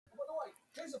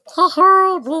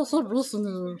Hello, busy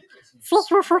listener.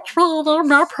 Thank you for trying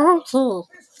my podcast.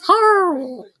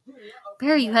 Hurry!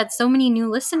 Bear, you had so many new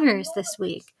listeners this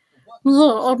week.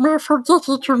 Yeah, I'm not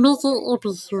forgetting to make an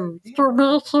episode. So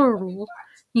not sorry.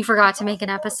 You forgot to make an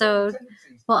episode?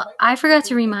 Well, I forgot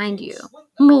to remind you.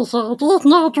 Miss Auntie, it's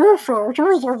not your fault.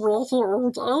 You're the wacky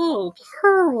old age.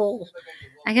 Hurry!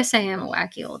 I guess I am a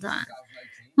wacky old aunt.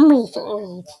 Miss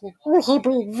Auntie, we have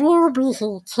been very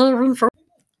busy caring for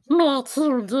my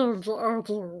children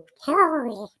audio.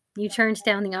 Hurry! You turned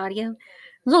down the audio?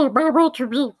 Yeah, but I want to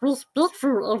be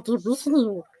respectful of the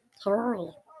listener.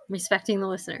 Hurry! Respecting the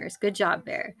listeners. Good job,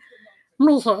 Bear.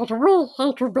 Miss Auntie, we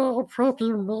have to buy a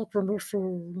proper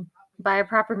microphone. Buy a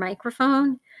proper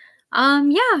microphone?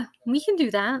 Yeah, we can do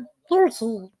that.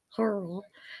 Okay, hurry.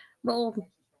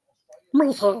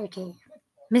 Miss Auntie,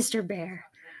 Mr. Bear.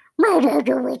 I don't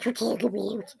know what to talk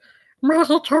about. I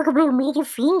have talked about many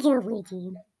things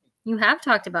already. You have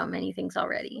talked about many things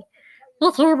already.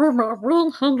 It's over my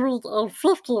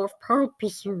 150th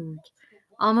Podpisode.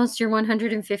 Almost your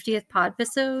 150th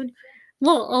Podpisode?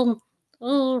 Yeah,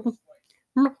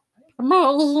 my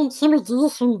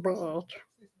intimidation bad.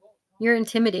 You're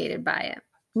intimidated by it.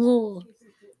 Yeah,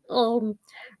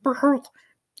 because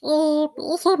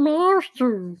it's a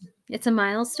milestone. It's a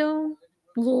milestone?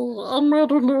 Yeah, I'm not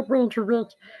going to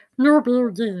let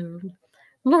nobody down.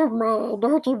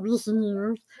 Not the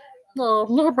listeners.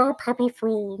 Not my puppy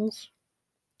friends.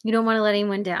 You don't want to let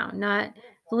anyone down. Not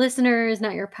the listeners,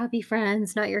 not your puppy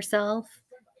friends, not yourself.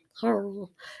 So,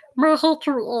 I have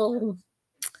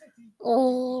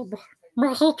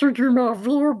to do my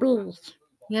very best.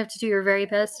 You have to do your very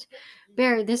best.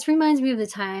 Bear, this reminds me of the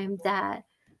time that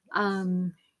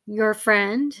your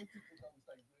friend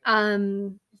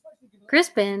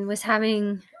Crispin was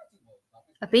having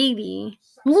a baby.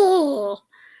 Yeah,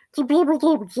 the baby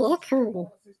named Jackson.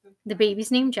 The baby's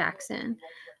named Jackson.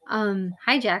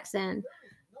 Hi Jackson.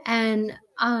 And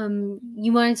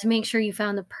you wanted to make sure you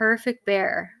found the perfect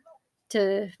bear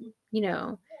to,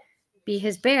 be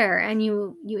his bear, and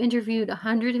you interviewed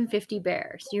 150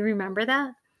 bears. Do you remember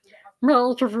that? My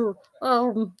interview,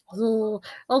 yeah,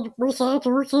 I wish I had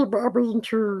to keep bobbing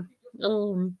to,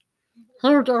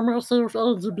 hard on myself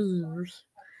and the bears.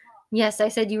 Yes, I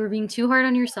said you were being too hard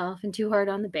on yourself and too hard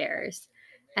on the bears,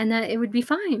 and that it would be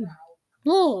fine.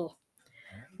 Yeah.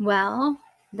 Well,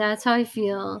 that's how I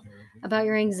feel about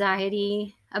your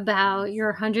anxiety about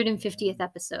your 150th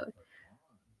episode.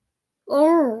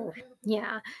 Oh.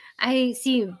 Yeah, I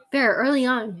see, Bear, early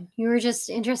on, you were just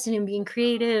interested in being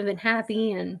creative and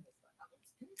happy, and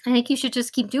I think you should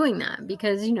just keep doing that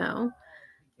because,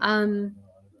 the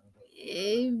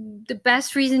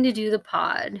best reason to do the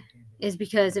pod is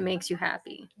because it makes you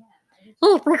happy.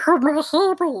 It's because I'm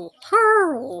happy.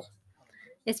 Hurry.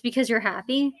 It's because you're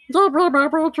happy? Yeah, but I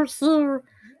want to share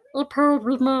a pod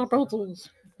with my buddies.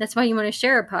 That's why you want to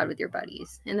share a pod with your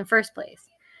buddies in the first place.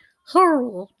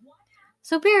 Hurry.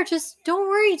 So, Bear, just don't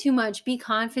worry too much. Be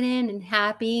confident and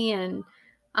happy and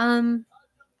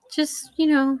just,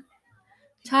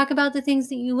 talk about the things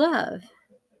that you love.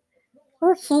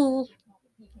 Okay.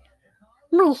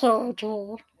 Miss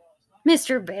Auntie.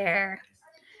 Mr. Bear.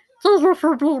 Thank you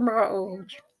for being my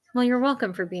aunt. Well, you're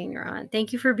welcome for being your aunt.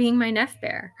 Thank you for being my Neff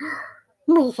Bear.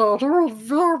 Miss Auntie, you're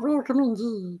very welcome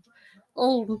indeed.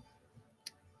 I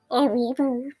love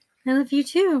you. I love you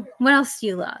too. What else do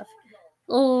you love?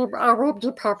 I love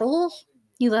the puppies.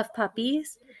 You love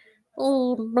puppies? I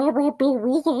love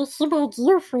Barina. She's my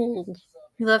dear friend.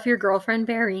 You love your girlfriend,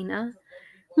 Barina?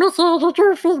 Miss Auntie, do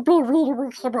you think Barina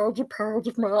will come on the pod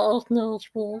if my aunt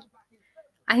Nashville?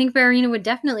 I think Barina would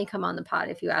definitely come on the pod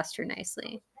if you asked her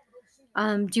nicely.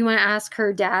 Do you want to ask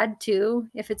her dad too,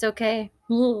 if it's okay?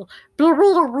 Yeah,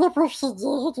 Barina lives with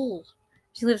her daddy.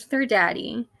 She lives with her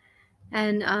daddy.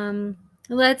 And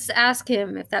let's ask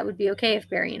him if that would be okay if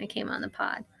Barina came on the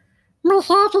pod. Miss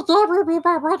Auntie, that will be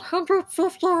my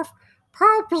 150th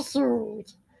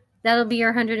Podpisode. That'll be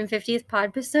your 150th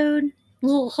Podpisode?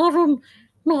 Yeah, having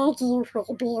my dear friend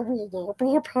Barina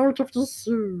be a part of this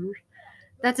show.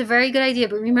 That's a very good idea,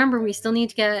 but remember, we still need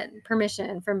to get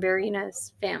permission from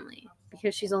Barina's family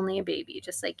because she's only a baby,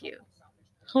 just like you.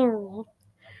 Oh,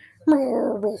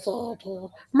 Miss Auntie,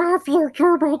 I feel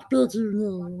so much better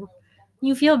now.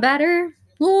 You feel better?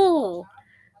 Yeah.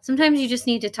 Sometimes you just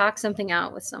need to talk something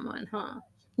out with someone, huh?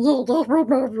 Yeah, that's what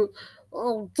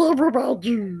I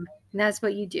do. That's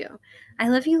what you do. I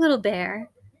love you, little bear.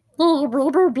 Yeah,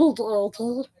 we're big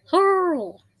Auntie.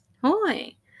 Hurry.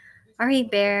 Hoi. All right,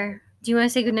 Bear. Do you want to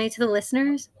say goodnight to the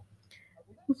listeners?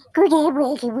 Good night,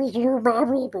 with you, my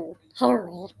baby.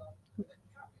 Hurry.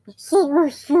 See you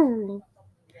soon.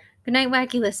 Good night,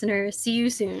 wacky listeners. See you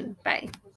soon. Bye.